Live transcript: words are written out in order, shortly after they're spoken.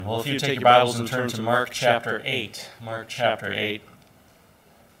Well, if you take your Bibles and turn to Mark chapter 8. Mark chapter 8.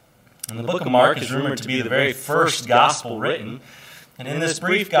 And the book of Mark is rumored to be the very first gospel written. And in this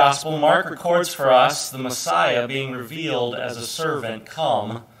brief gospel, Mark records for us the Messiah being revealed as a servant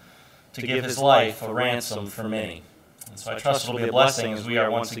come to give his life a ransom for many. And so I trust it will be a blessing as we are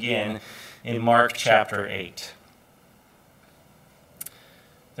once again in Mark chapter 8.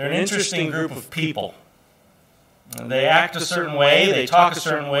 They're an interesting group of people. They act a certain way, they talk a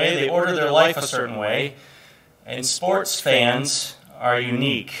certain way, they order their life a certain way, and sports fans are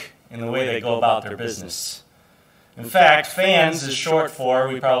unique in the way they go about their business. In fact, fans is short for,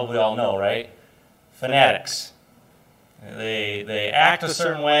 we probably all know, right? Fanatics. They act a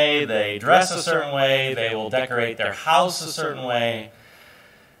certain way, they dress a certain way, they will decorate their house a certain way.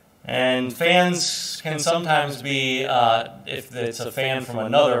 And fans can sometimes be, if it's a fan from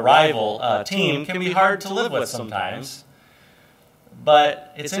another rival team, can be hard to live with sometimes.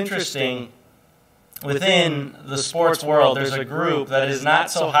 But it's interesting, within the sports world, there's a group that is not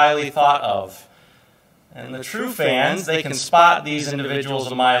so highly thought of. And the true fans, they can spot these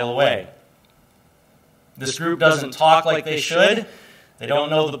individuals a mile away. This group doesn't talk like they should. They don't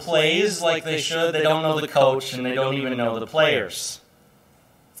know the plays like they should. They don't know the coach, and they don't even know the players.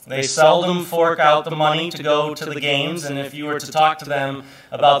 They seldom fork out the money to go to the games, and if you were to talk to them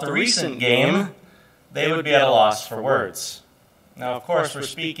about the recent game, they would be at a loss for words. Now, of course, we're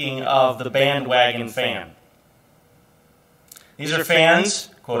speaking of the bandwagon fan. These are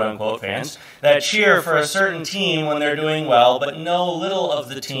fans, quote-unquote fans, that cheer for a certain team when they're doing well, but know little of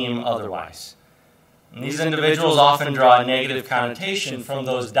the team otherwise. And these individuals often draw a negative connotation from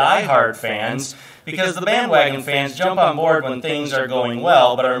those die-hard fans because the bandwagon fans jump on board when things are going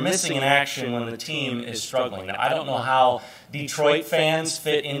well but are missing in action when the team is struggling. Now, I don't know how Detroit fans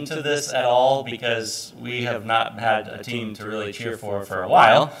fit into this at all because we have not had a team to really cheer for a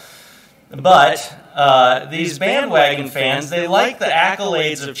while. But these bandwagon fans, they like the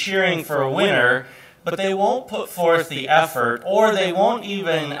accolades of cheering for a winner, but they won't put forth the effort, or they won't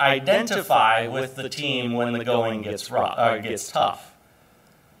even identify with the team when the going gets tough.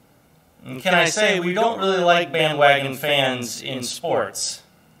 And can I say, we don't really like bandwagon fans in sports,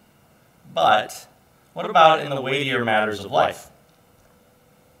 but what about in the weightier matters of life?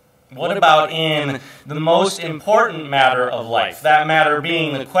 What about in the most important matter of life, that matter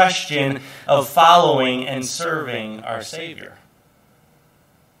being the question of following and serving our Savior?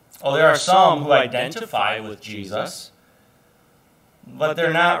 Oh, there are some who identify with Jesus, but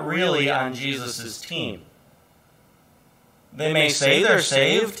they're not really on Jesus' team. They may say they're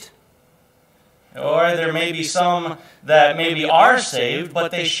saved, or there may be some that maybe are saved, but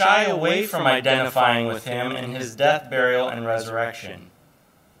they shy away from identifying with him in his death, burial, and resurrection.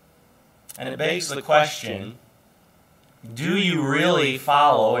 And it begs the question, do you really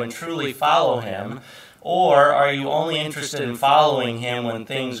follow and truly follow him? Or are you only interested in following him when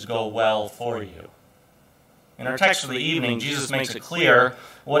things go well for you? In our text for the evening, Jesus makes it clear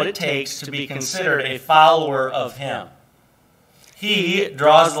what it takes to be considered a follower of him. He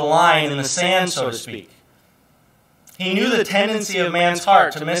draws the line in the sand, so to speak. He knew the tendency of man's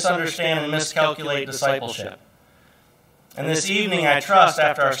heart to misunderstand and miscalculate discipleship. And this evening, I trust,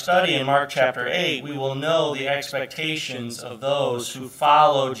 after our study in Mark chapter 8, we will know the expectations of those who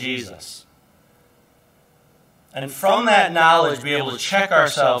follow Jesus. And from that knowledge, be able to check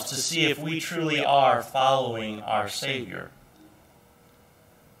ourselves to see if we truly are following our Savior.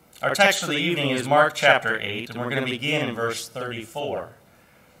 Our text for the evening is Mark chapter 8, and we're going to begin in verse 34.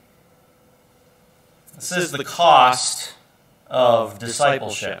 This is the cost of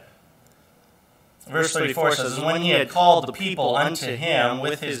discipleship. Verse 34 says, "And when he had called the people unto him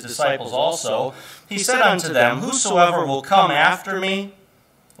with his disciples also, he said unto them, Whosoever will come after me,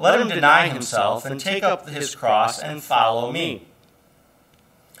 let him deny himself and take up his cross and follow me."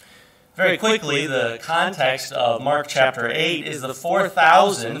 Very quickly, the context of Mark chapter 8 is the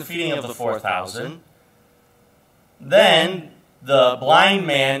 4,000, the feeding of the 4,000. Then the blind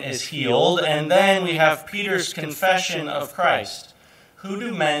man is healed, and then we have Peter's confession of Christ. "Who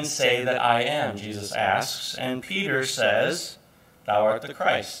do men say that I am?" Jesus asks, and Peter says, "Thou art the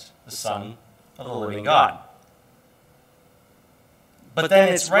Christ, the Son of the living God." But then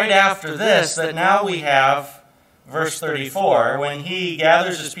it's right after this that now we have verse 34, when he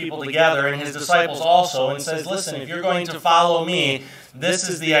gathers his people together and his disciples also and says, listen, if you're going to follow me, this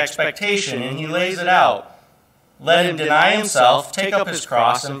is the expectation. And he lays it out. Let him deny himself, take up his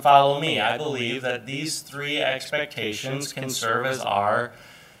cross, and follow me. I believe that these three expectations can serve as our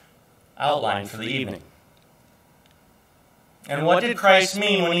outline for the evening. And what did Christ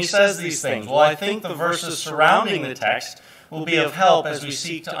mean when he says these things? Well, I think the verses surrounding the text will be of help as we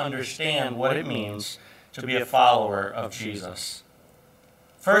seek to understand what it means to be a follower of Jesus.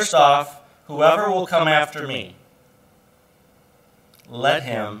 First off, whoever will come after me, let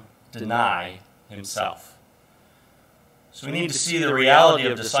him deny himself. So we need to see the reality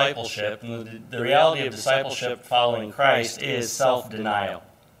of discipleship, and the reality of discipleship following Christ is self-denial.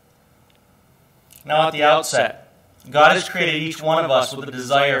 Now at the outset, God has created each one of us with a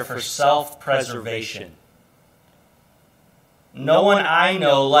desire for self-preservation. No one I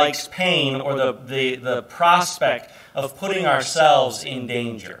know likes pain or the prospect of putting ourselves in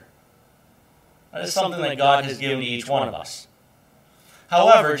danger. That is something that God has given to each one of us.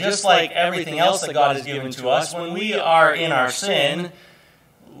 However, just like everything else that God has given to us, when we are in our sin,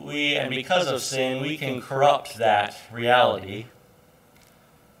 and because of sin, we can corrupt that reality.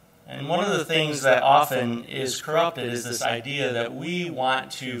 And one of the things that often is corrupted is this idea that we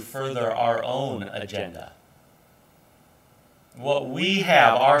want to further our own agenda. What we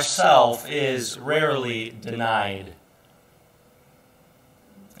have, ourself, is rarely denied.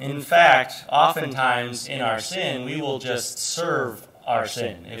 In fact, oftentimes in our sin, we will just serve our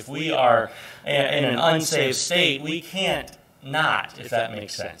sin. If we are in an unsaved state, we can't not, if that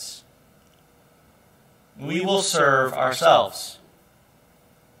makes sense. We will serve ourselves.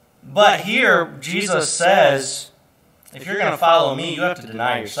 But here, Jesus says, if you're going to follow me, you have to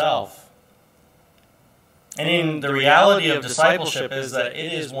deny yourself. And in the reality of discipleship is that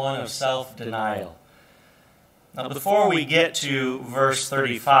it is one of self-denial. Now, before we get to verse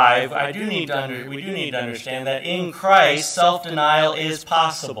 35, we do need to understand that in Christ, self-denial is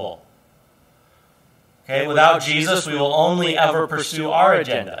possible. Okay, without Jesus, we will only ever pursue our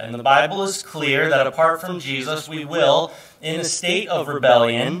agenda. And the Bible is clear that apart from Jesus, we will, in a state of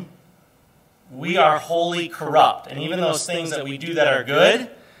rebellion, we are wholly corrupt. And even those things that we do that are good,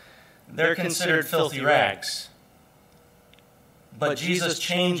 they're considered filthy rags. But Jesus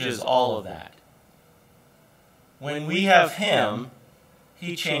changes all of that. When we have him,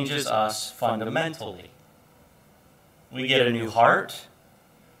 he changes us fundamentally. We get a new heart.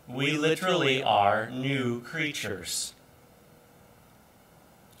 We literally are new creatures.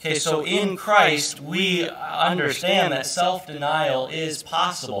 Okay, so in Christ, we understand that self-denial is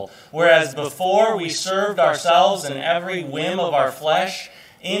possible. Whereas before we served ourselves and every whim of our flesh,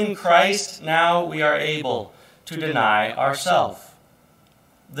 in Christ, now we are able to deny ourselves.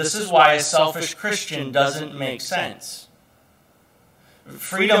 This is why a selfish Christian doesn't make sense.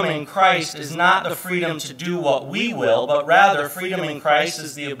 Freedom in Christ is not the freedom to do what we will, but rather freedom in Christ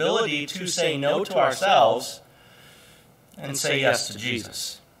is the ability to say no to ourselves and say yes to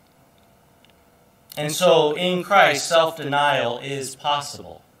Jesus. And so in Christ, self-denial is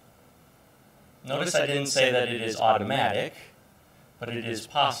possible. Notice I didn't say that it is automatic, but it is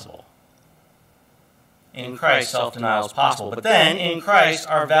possible. In Christ, self-denial is possible. But then, in Christ,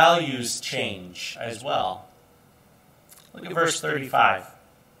 our values change as well. Look at verse 35.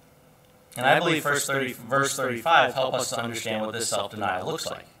 And I believe verse 35 helps us to understand what this self-denial looks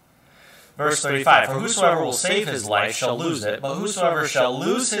like. Verse 35, for whosoever will save his life shall lose it, but whosoever shall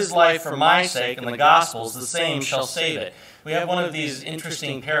lose his life for my sake and the gospel's, the same shall save it. We have one of these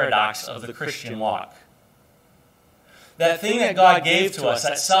interesting paradoxes of the Christian walk. That thing that God gave to us,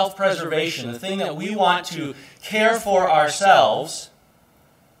 that self-preservation, the thing that we want to care for ourselves,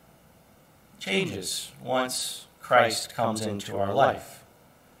 changes once Christ comes into our life.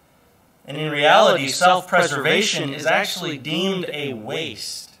 And in reality, self-preservation is actually deemed a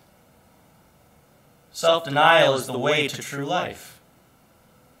waste. Self-denial is the way to true life.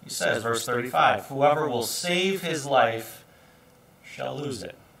 He says, verse 35, whoever will save his life shall lose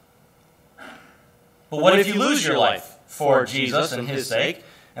it. But what if you lose your life for Jesus and his sake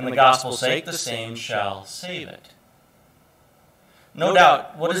and the gospel's sake? The same shall save it. No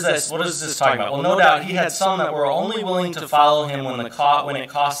doubt, what is this talking about? Well, no doubt he had some that were only willing to follow him when it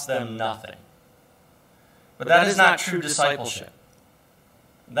cost them nothing. But that is not true discipleship.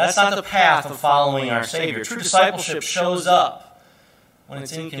 That's not the path of following our Savior. True discipleship shows up when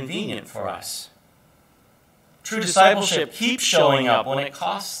it's inconvenient for us. True discipleship keeps showing up when it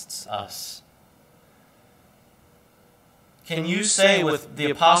costs us. Can you say with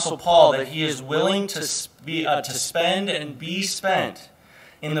the Apostle Paul that he is willing to spend and be spent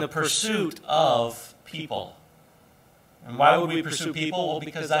in the pursuit of people? And why would we pursue people? Well,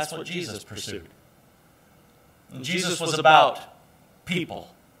 because that's what Jesus pursued. And Jesus was about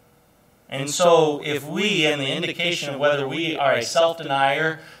people. And so if we, and the indication of whether we are a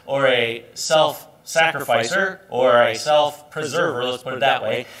self-denier or a self-sacrificer or a self-preserver, let's put it that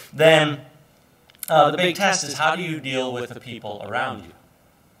way, then the big test is how do you deal with the people around you?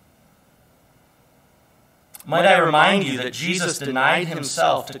 Might I remind you that Jesus denied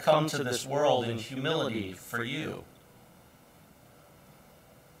himself to come to this world in humility for you?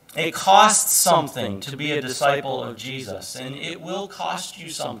 It costs something to be a disciple of Jesus, and it will cost you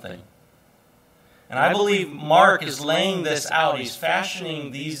something. And I believe Mark is laying this out. He's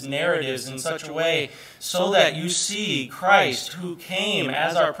fashioning these narratives in such a way so that you see Christ, who came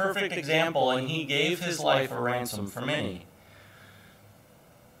as our perfect example, and he gave his life a ransom for many.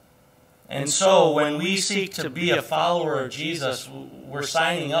 And so when we seek to be a follower of Jesus, we're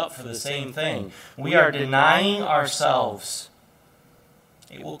signing up for the same thing. We are denying ourselves.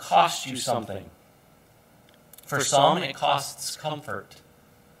 It will cost you something. For some, it costs comfort.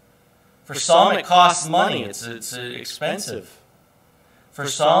 For some, it costs money. It's expensive. For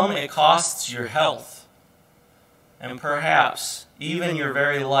some, it costs your health. And perhaps even your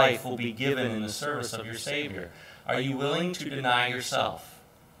very life will be given in the service of your Savior. Are you willing to deny yourself?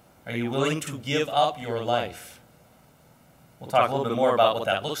 Are you willing to give up your life? We'll talk a little bit more about what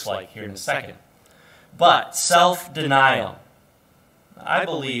that looks like here in a second. But self-denial. I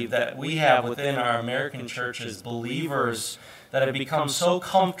believe that we have within our American churches believers that have become so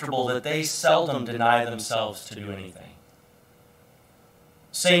comfortable that they seldom deny themselves to do anything.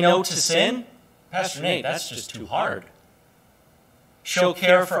 Say no to sin? Pastor Nate, that's just too hard. Show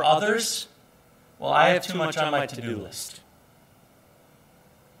care for others? Well, I have too much on my to-do list.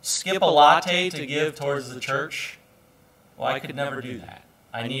 Skip a latte to give towards the church? Well, I could never do that.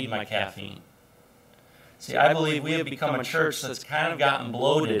 I need my caffeine. See, I believe we have become a church that's kind of gotten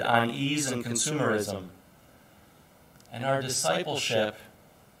bloated on ease and consumerism. And our discipleship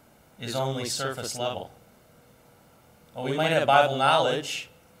is only surface level. Well, we might have Bible knowledge.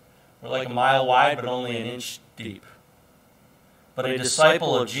 We're like a mile wide, but only an inch deep. But a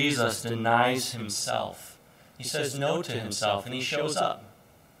disciple of Jesus denies himself. He says no to himself, and he shows up.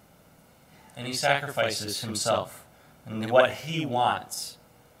 And he sacrifices himself and what he wants.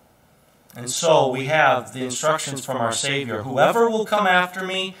 And so we have the instructions from our Savior. Whoever will come after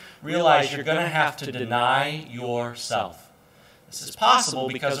me, realize you're going to have to deny yourself. This is possible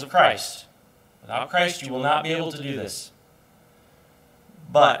because of Christ. Without Christ, you will not be able to do this.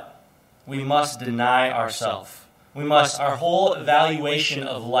 But we must deny ourselves. Our whole evaluation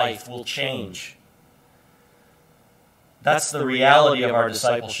of life will change. That's the reality of our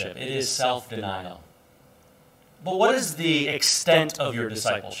discipleship. It is self-denial. But what is the extent of your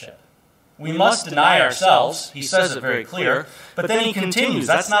discipleship? We must deny ourselves. He says it very clear. But then he continues.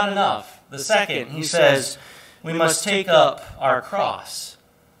 That's not enough. The second, he says, we must take up our cross.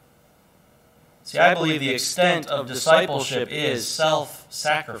 See, I believe the extent of discipleship is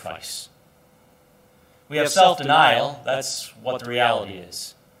self-sacrifice. We have self-denial. That's what the reality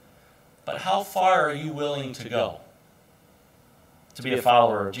is. But how far are you willing to go to be a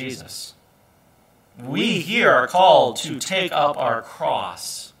follower of Jesus? We here are called to take up our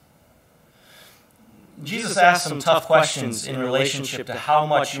cross. Jesus asked some tough questions in relationship to how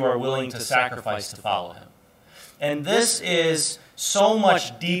much you are willing to sacrifice to follow him. And this is so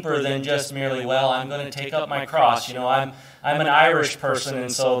much deeper than just merely, well, I'm going to take up my cross. You know, I'm an Irish person,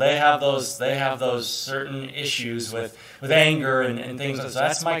 and so they have those certain issues with anger and things. So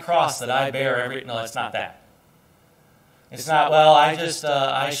that's my cross that I bear every. No, it's not that. It's not, well,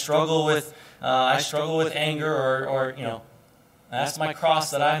 I struggle with anger or you know, that's my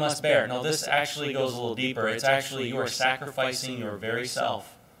cross that I must bear. No, this actually goes a little deeper. It's actually you are sacrificing your very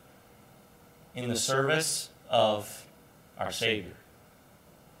self in the service of our Savior.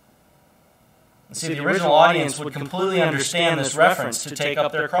 And see, the original audience would completely understand this reference to take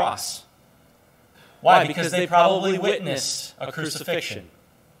up their cross. Why? Because they probably witnessed a crucifixion.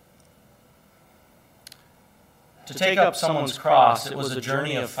 To take up someone's cross, it was a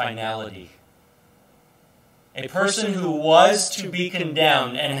journey of finality. A person who was to be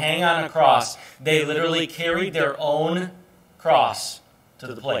condemned and hang on a cross, they literally carried their own cross to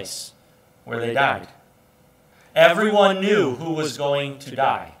the place where they died. Everyone knew who was going to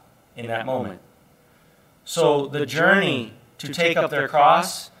die in that moment. So the journey to take up their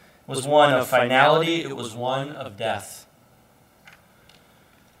cross was one of finality. It was one of death.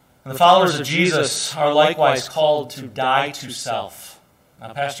 And the followers of Jesus are likewise called to die to self.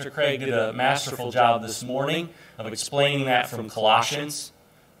 Now, Pastor Craig did a masterful job this morning of explaining that from Colossians.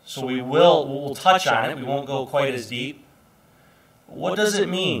 So we'll touch on it. We won't go quite as deep. What does it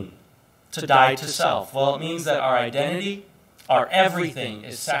mean to die to self? Well, it means that our identity, our everything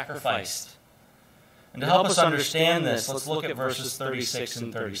is sacrificed. And to help us understand this, let's look at verses 36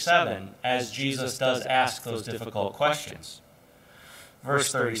 and 37 as Jesus does ask those difficult questions.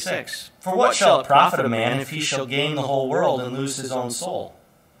 Verse 36, "For what shall it profit a man if he shall gain the whole world and lose his own soul?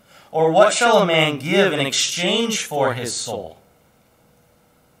 Or what shall a man give in exchange for his soul?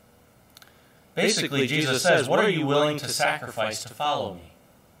 Basically, Jesus says, what are you willing to sacrifice to follow me?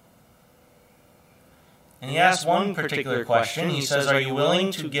 And he asks one particular question. He says, are you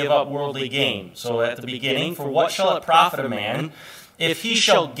willing to give up worldly gain? So at the beginning, for what shall it profit a man if he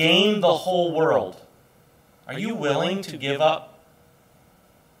shall gain the whole world? Are you willing to give up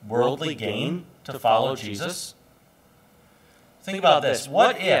worldly gain to follow Jesus? Think about this.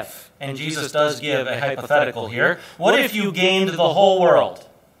 What if, and Jesus does give a hypothetical here, what if you gained the whole world?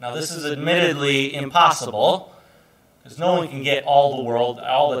 Now this is admittedly impossible, because no one can get all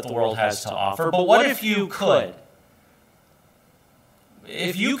that the world has to offer. But what if you could?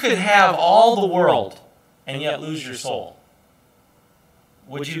 If you could have all the world and yet lose your soul,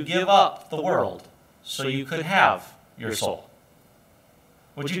 would you give up the world so you could have your soul?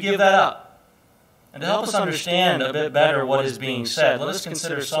 Would you give that up? And to help us understand a bit better what is being said, let us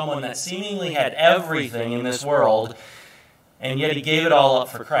consider someone that seemingly had everything in this world, and yet he gave it all up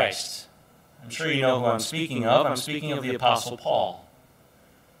for Christ. I'm sure you know who I'm speaking of. I'm speaking of the Apostle Paul.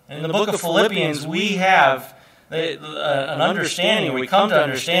 And in the book of Philippians, we have an understanding, we come to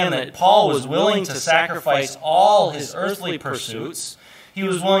understand that Paul was willing to sacrifice all his earthly pursuits. He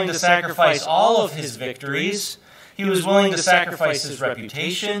was willing to sacrifice all of his victories. He was willing to sacrifice his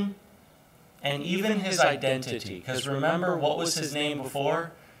reputation and even his identity. Because remember, what was his name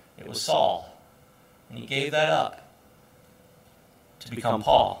before? It was Saul. And he gave that up to become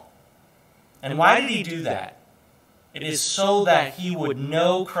Paul. And why did he do that? It is so that he would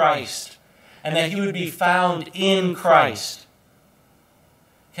know Christ and that he would be found in Christ.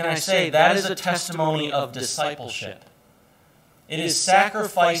 Can I say that is a testimony of discipleship? It is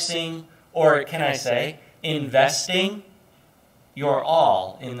sacrificing, or can I say, investing your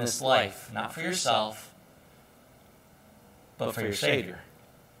all in this life, not for yourself, but for your Savior.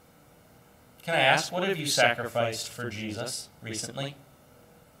 Can I ask, what have you sacrificed for Jesus recently?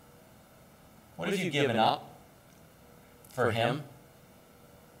 What have you given up for Him?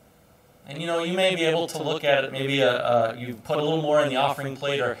 And you may be able to look at it, maybe you put a little more in the offering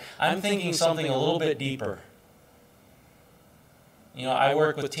plate, or I'm thinking something a little bit deeper. I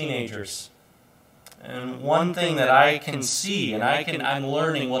work with teenagers. And one thing that I can see, and I'm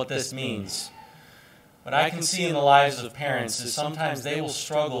learning what this means, but I can see in the lives of parents is sometimes they will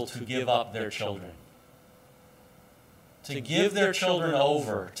struggle to give up their children. To give their children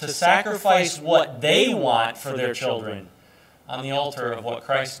over, to sacrifice what they want for their children on the altar of what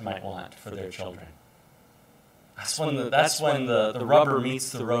Christ might want for their children. That's when the rubber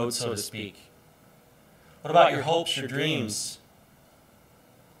meets the road, so to speak. What about your hopes, your dreams?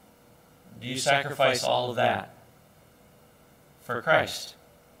 Do you sacrifice all of that for Christ?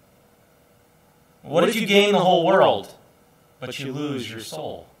 What if you gain the whole world, but you lose your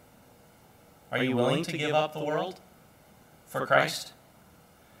soul? Are you willing to give up the world for Christ?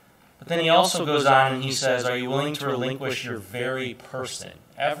 But then he also goes on and he says, are you willing to relinquish your very person,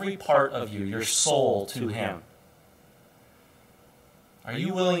 every part of you, your soul, to Him? Are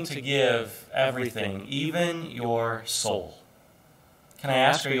you willing to give everything, even your soul? Can I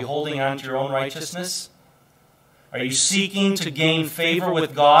ask, are you holding on to your own righteousness? Are you seeking to gain favor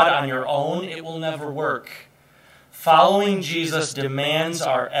with God on your own? It will never work. Following Jesus demands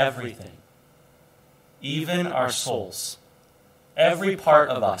our everything, even our souls, every part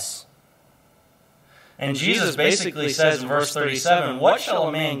of us. And Jesus basically says in verse 37, what shall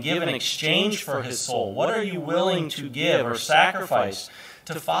a man give in exchange for his soul? What are you willing to give or sacrifice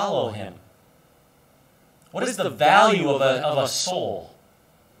to follow Him? What is the value of a soul?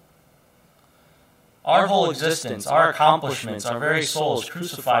 Our whole existence, our accomplishments, our very soul is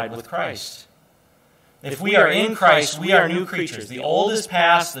crucified with Christ. If we are in Christ, we are new creatures. The old is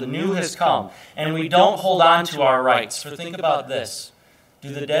past, the new has come, and we don't hold on to our rights. For think about this.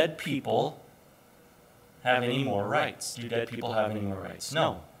 Do the dead people have any more rights? Do dead people have any more rights?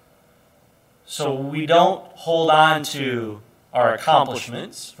 No. So we don't hold on to our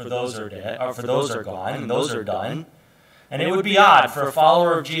accomplishments, for those are dead, or for those are gone, and those are done. And it would be odd for a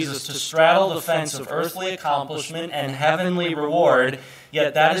follower of Jesus to straddle the fence of earthly accomplishment and heavenly reward,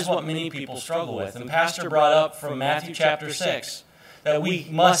 yet that is what many people struggle with. And Pastor brought up from Matthew chapter 6 that we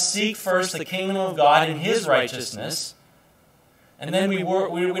must seek first the kingdom of God and His righteousness, and then we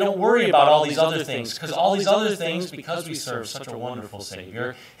don't worry about all these other things, because all these other things, because we serve such a wonderful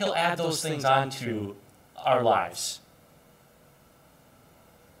Savior, He'll add those things onto our lives.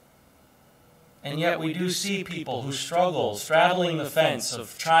 And yet we do see people who struggle, straddling the fence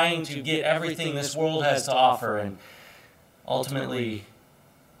of trying to get everything this world has to offer and ultimately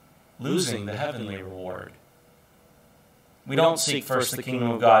losing the heavenly reward. We don't seek first the kingdom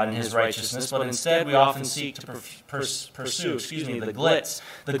of God and his righteousness, but instead we often seek to pursue the glitz,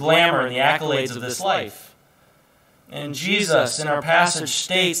 the glamour, and the accolades of this life. And Jesus, in our passage,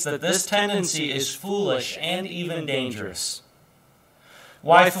 states that this tendency is foolish and even dangerous.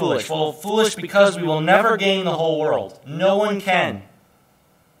 Why foolish? Well, foolish because we will never gain the whole world. No one can.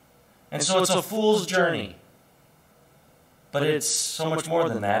 And so it's a fool's journey. But it's so much more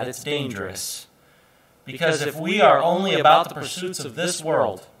than that. It's dangerous. Because if we are only about the pursuits of this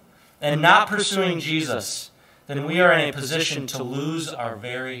world and not pursuing Jesus, then we are in a position to lose our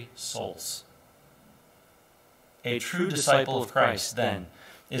very souls. A true disciple of Christ, then,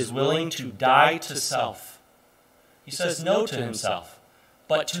 is willing to die to self. He says no to himself,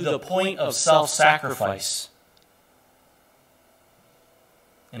 but to the point of self-sacrifice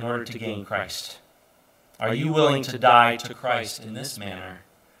in order to gain Christ. Are you willing to die to Christ in this manner?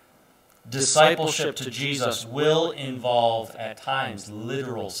 Discipleship to Jesus will involve, at times,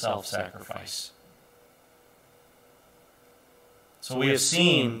 literal self-sacrifice. So we have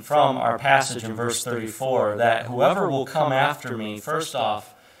seen from our passage in verse 34 that whoever will come after me, first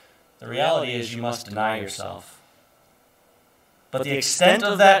off, the reality is you must deny yourself. But the extent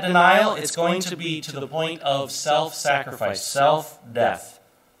of that denial, it's going to be to the point of self-sacrifice, self-death.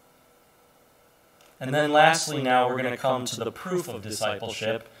 And then lastly now we're going to come to the proof of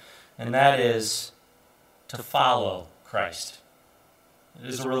discipleship, and that is to follow Christ. It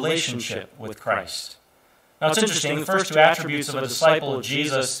is a relationship with Christ. Now it's interesting, the first two attributes of a disciple of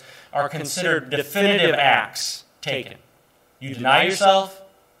Jesus are considered definitive acts taken. You deny yourself,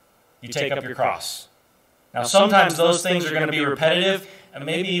 you take up your cross. Now sometimes those things are going to be repetitive, and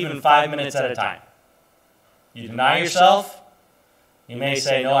maybe even 5 minutes at a time. You deny yourself, you may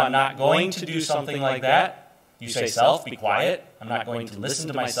say, no, I'm not going to do something like that. You say, self, be quiet. I'm not going to listen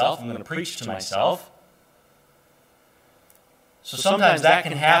to myself. I'm going to preach to myself. So sometimes that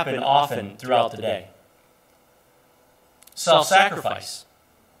can happen often throughout the day. Self-sacrifice.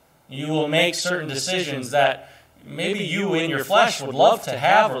 You will make certain decisions that maybe you in your flesh would love to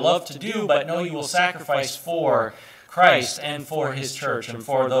have or love to do, but no, you will sacrifice for Christ and for his church and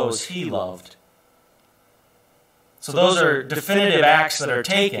for those he loved. So those are definitive acts that are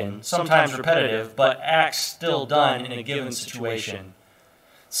taken, sometimes repetitive, but acts still done in a given situation.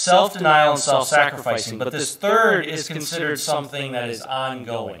 Self-denial and self-sacrificing. But this third is considered something that is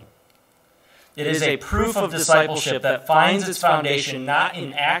ongoing. It is a proof of discipleship that finds its foundation not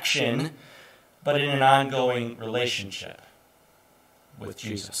in action, but in an ongoing relationship with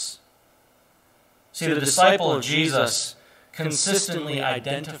Jesus. See, the disciple of Jesus consistently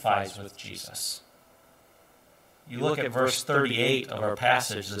identifies with Jesus. You look at verse 38 of our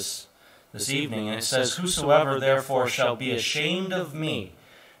passage this evening, and it says, "Whosoever therefore shall be ashamed of me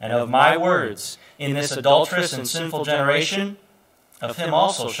and of my words in this adulterous and sinful generation, of him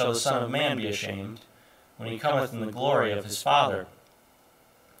also shall the Son of Man be ashamed when he cometh in the glory of his Father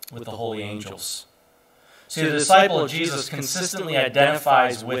with the holy angels." See, the disciple of Jesus consistently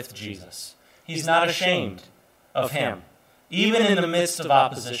identifies with Jesus. He's not ashamed of him, even in the midst of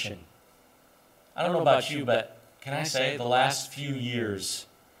opposition. I don't know about you, but can I say the last few years,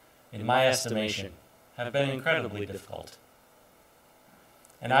 in my estimation, have been incredibly difficult.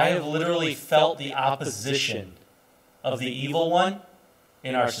 And I have literally felt the opposition of the evil one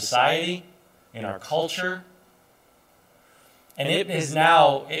in our society, in our culture. And it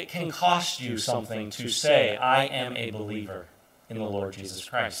can cost you something to say, I am a believer in the Lord Jesus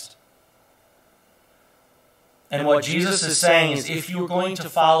Christ. And what Jesus is saying is, if you're going to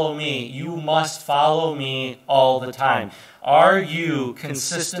follow me, you must follow me all the time. Are you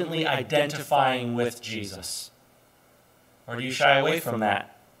consistently identifying with Jesus? Or do you shy away from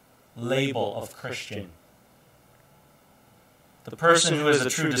that label of Christian? The person who is a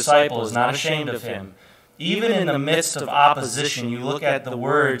true disciple is not ashamed of him. Even in the midst of opposition, you look at the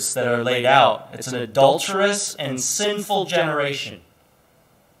words that are laid out. It's an adulterous and sinful generation.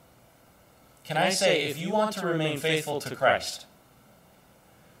 Can I say, if you want to remain faithful to Christ,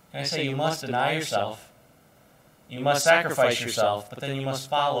 can I say you must deny yourself, you must sacrifice yourself, but then you must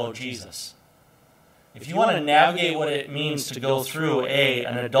follow Jesus. If you want to navigate what it means to go through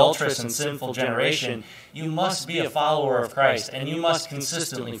an adulterous and sinful generation, you must be a follower of Christ, and you must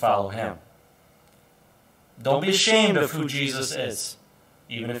consistently follow him. Don't be ashamed of who Jesus is,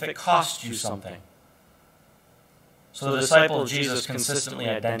 even if it costs you something. So the disciple of Jesus consistently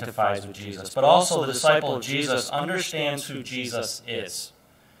identifies with Jesus, but also the disciple of Jesus understands who Jesus is.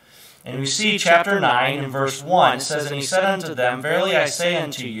 And we see chapter 9 in verse 1, it says, "And he said unto them, Verily I say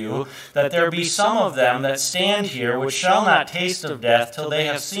unto you, that there be some of them that stand here, which shall not taste of death, till they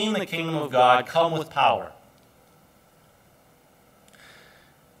have seen the kingdom of God come with power."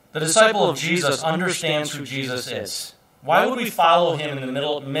 The disciple of Jesus understands who Jesus is. Why would we follow him in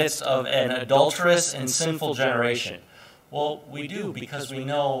the midst of an adulterous and sinful generation? Well, we do because we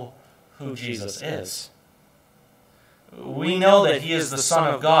know who Jesus is. We know that he is the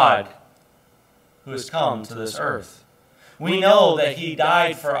Son of God who has come to this earth. We know that he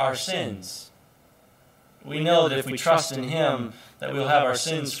died for our sins. We know that if we trust in him, that we'll have our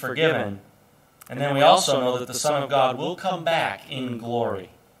sins forgiven. And then we also know that the Son of God will come back in glory.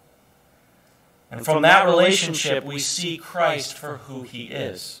 And from that relationship, we see Christ for who he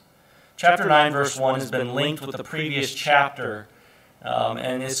is. Chapter 9, verse 1 has been linked with the previous chapter,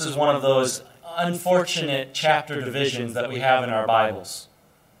 and this is one of those unfortunate chapter divisions that we have in our Bibles.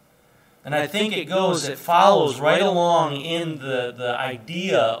 And I think it follows right along in the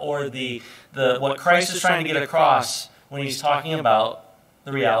idea or the what Christ is trying to get across when he's talking about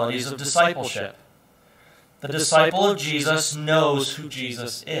the realities of discipleship. The disciple of Jesus knows who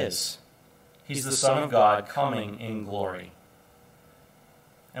Jesus is. He's the Son of God coming in glory.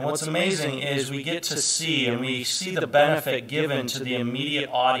 And what's amazing is we get to see, and we see the benefit given to the immediate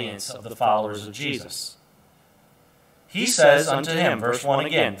audience of the followers of Jesus. He says unto him, verse 1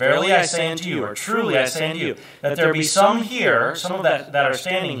 again, Verily I say unto you, or truly I say unto you, that there be some here, some of that are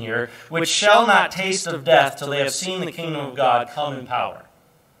standing here, which shall not taste of death till they have seen the kingdom of God come in power.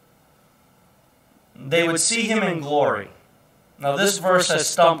 They would see him in glory. Now this verse has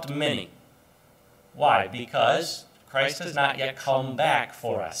stumped many. Why? Because Christ has not yet come back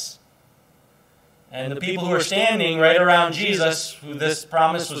for us. And the people who are standing right around Jesus, who this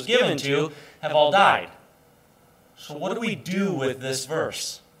promise was given to, have all died. So what do we do with this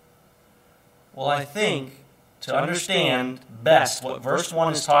verse? Well, I think to understand best what verse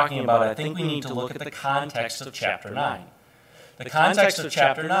 1 is talking about, I think we need to look at the context of chapter 9. The context of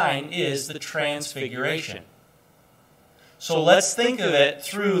chapter 9 is the transfiguration. So let's think of it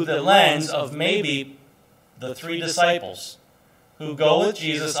through the lens of maybe the three disciples who go with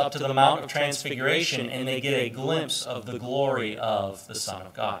Jesus up to the Mount of Transfiguration and they get a glimpse of the glory of the Son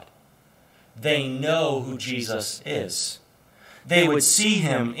of God. They know who Jesus is. They would see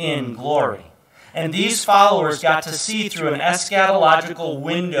him in glory. And these followers got to see through an eschatological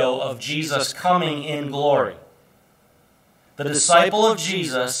window of Jesus coming in glory. The disciple of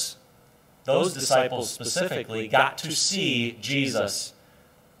Jesus, those disciples specifically, got to see Jesus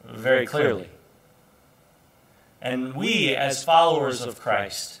very clearly. And we, as followers of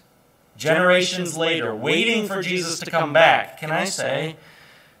Christ, generations later, waiting for Jesus to come back, can I say,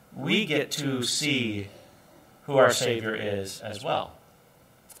 we get to see who our Savior is as well.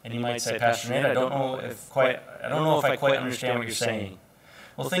 And you might say, Pastor Nate, I don't know if I quite understand what you're saying.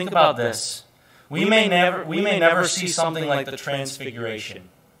 Well, think about this. We may never see something like the Transfiguration.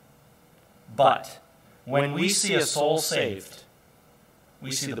 But when we see a soul saved,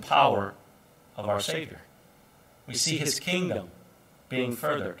 we see the power of our Savior. We see his kingdom being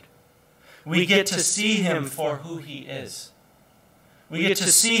furthered. We get to see him for who he is. We get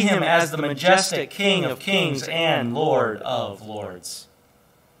to see him as the majestic King of kings and Lord of lords.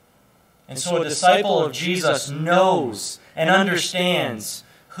 And so a disciple of Jesus knows and understands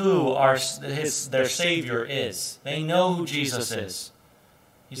who their Savior is. They know who Jesus is.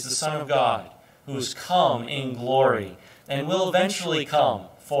 He's the Son of God who has come in glory and will eventually come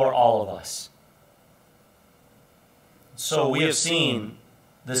for all of us. So we have seen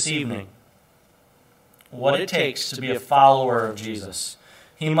this evening what it takes to be a follower of Jesus.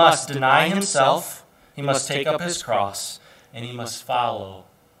 He must deny himself, he must take up his cross, and he must follow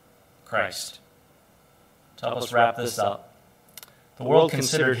Christ. To help us wrap this up, the world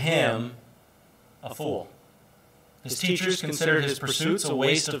considered him a fool. His teachers considered his pursuits a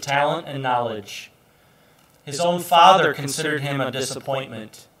waste of talent and knowledge. His own father considered him a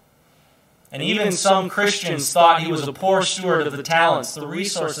disappointment. And even some Christians thought he was a poor steward of the talents, the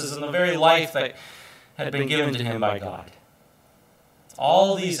resources, and the very life that had been given to him by God.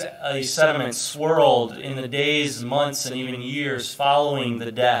 All these sentiments swirled in the days, months, and even years following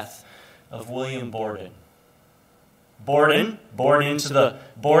the death of William Borden. Borden, born into the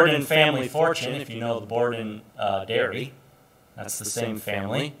Borden family fortune, if you know the Borden dairy, that's the same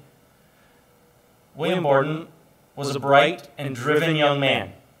family. William Borden was a bright and driven young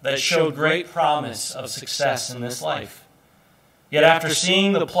man that showed great promise of success in this life. Yet after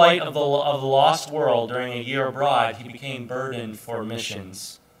seeing the plight of the lost world during a year abroad, he became burdened for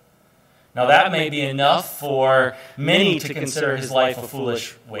missions. Now that may be enough for many to consider his life a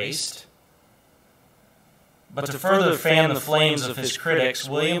foolish waste. But to further fan the flames of his critics,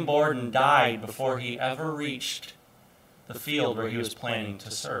 William Borden died before he ever reached the field where he was planning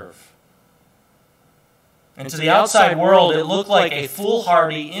to serve. And to the outside world, it looked like a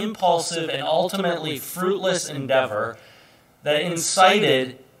foolhardy, impulsive, and ultimately fruitless endeavor that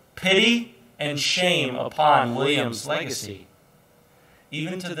incited pity and shame upon William's legacy.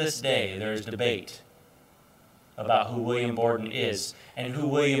 Even to this day, there is debate about who William Borden is and who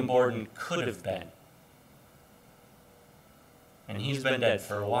William Borden could have been. And he's been dead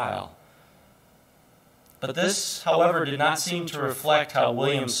for a while. But this, however, did not seem to reflect how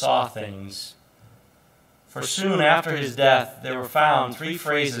William saw things. For soon after his death, there were found 3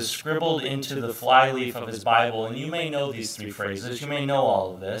 phrases scribbled into the flyleaf of his Bible. And you may know these 3 phrases. You may know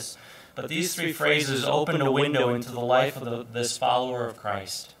all of this. But these 3 phrases opened a window into the life of this follower of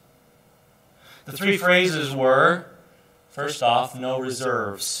Christ. The 3 phrases were, first off, no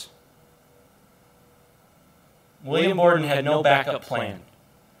reserves. William Borden had no backup plan.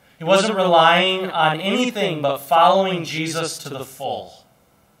 He wasn't relying on anything but following Jesus to the full.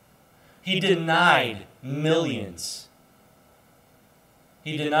 He denied millions.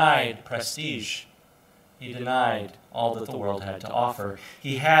 He denied prestige. He denied all that the world had to offer.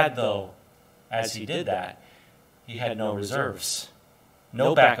 He had, though, as he did that, he had no reserves,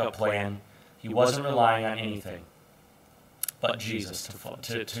 no backup plan. He wasn't relying on anything but Jesus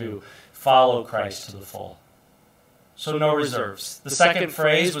to follow Christ to the full. So no reserves. The second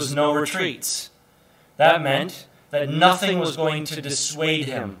phrase was no retreats. That meant that nothing was going to dissuade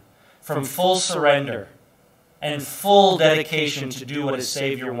him from full surrender and full dedication to do what his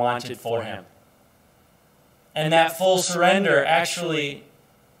Savior wanted for him. And that full surrender actually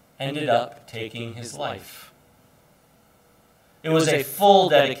ended up taking his life. It was a full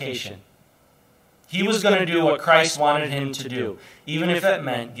dedication. He was going to do what Christ wanted him to do, even if it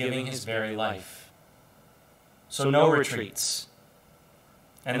meant giving his very life. So no retreats.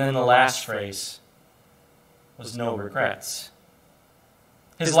 And then the last phrase was no regrets.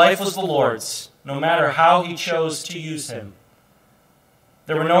 His life was the Lord's, no matter how he chose to use him.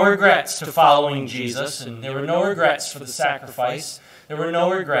 There were no regrets to following Jesus, and there were no regrets for the sacrifice. There were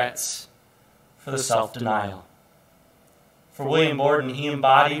no regrets for the self-denial. For William Borden, he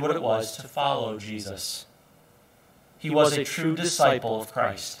embodied what it was to follow Jesus. He was a true disciple of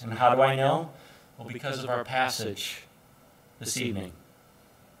Christ. And how do I know? Well, because of our passage this evening.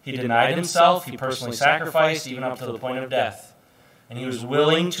 He denied himself, he personally sacrificed, even up to the point of death. And he was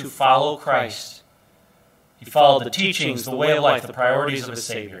willing to follow Christ. He followed the teachings, the way of life, the priorities of his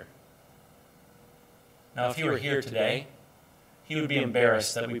Savior. Now, if he were here today, he would be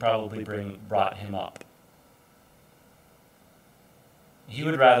embarrassed that we probably brought him up. He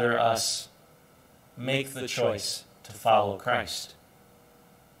would rather us make the choice to follow Christ.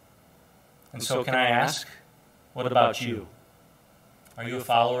 And so can I ask, what about you? Are you a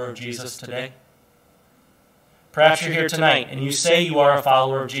follower of Jesus today? Perhaps you're here tonight and you say you are a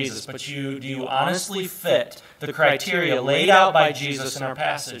follower of Jesus, but do you honestly fit the criteria laid out by Jesus in our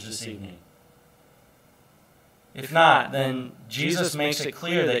passage this evening? If not, then Jesus makes it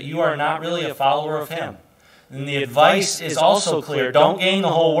clear that you are not really a follower of him. And the advice is also clear. Don't gain the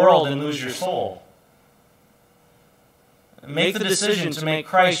whole world and lose your soul. Make the decision to make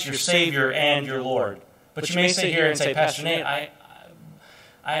Christ your Savior and your Lord. But you may sit here and say, Pastor Nate,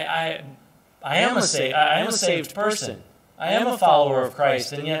 I am a saved person. I am a follower of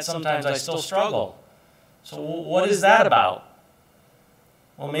Christ, and yet sometimes I still struggle. So what is that about?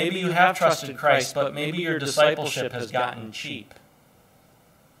 Well, maybe you have trusted Christ, but maybe your discipleship has gotten cheap,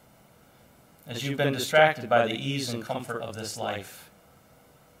 as you've been distracted by the ease and comfort of this life.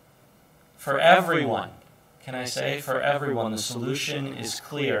 For everyone, can I say, for everyone, the solution is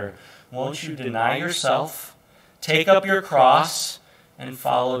clear. Won't you deny yourself, take up your cross, and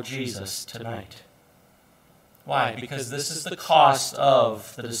follow Jesus tonight? Why? Because this is the cost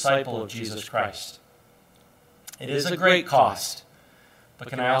of the disciple of Jesus Christ. It is a great cost, but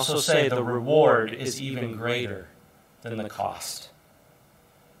can I also say the reward is even greater than the cost?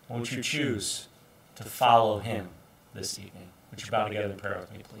 Won't you choose to follow him this evening? Would you bow together in prayer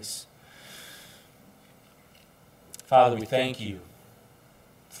with me, please? Father, we thank you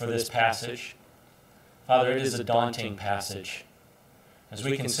for this passage. Father, it is a daunting passage as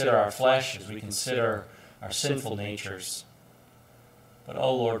we consider our flesh, as we consider our sinful natures. But,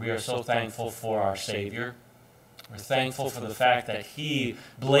 oh Lord, we are so thankful for our Savior. We're thankful for the fact that he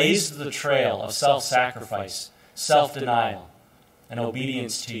blazed the trail of self-sacrifice, self-denial, and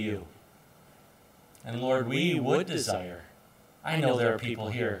obedience to you. And Lord, we would desire, I know there are people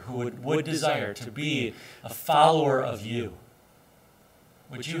here who would desire to be a follower of you.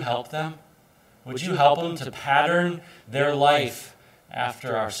 Would you help them? Would you help them to pattern their life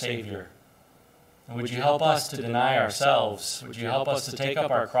after our Savior? And would you help us to deny ourselves? Would you help us to take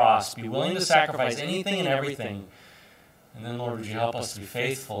up our cross, be willing to sacrifice anything and everything? And then, Lord, would you help us to be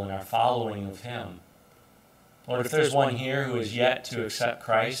faithful in our following of him? Lord, if there's one here who is yet to accept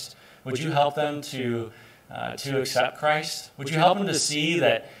Christ, would you help them to accept Christ? Would you help them to see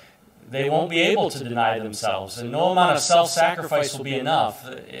that they won't be able to deny themselves, and no amount of self-sacrifice will be enough?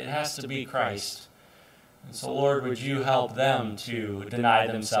 It has to be Christ. And so, Lord, would you help them to deny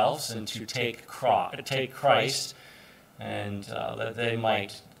themselves and to take Christ, and that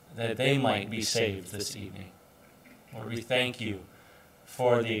they might be saved this evening. Lord, we thank you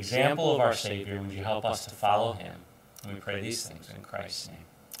for the example of our Savior, and would you help us to follow him? And we pray these things in Christ's name.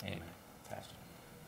 Amen.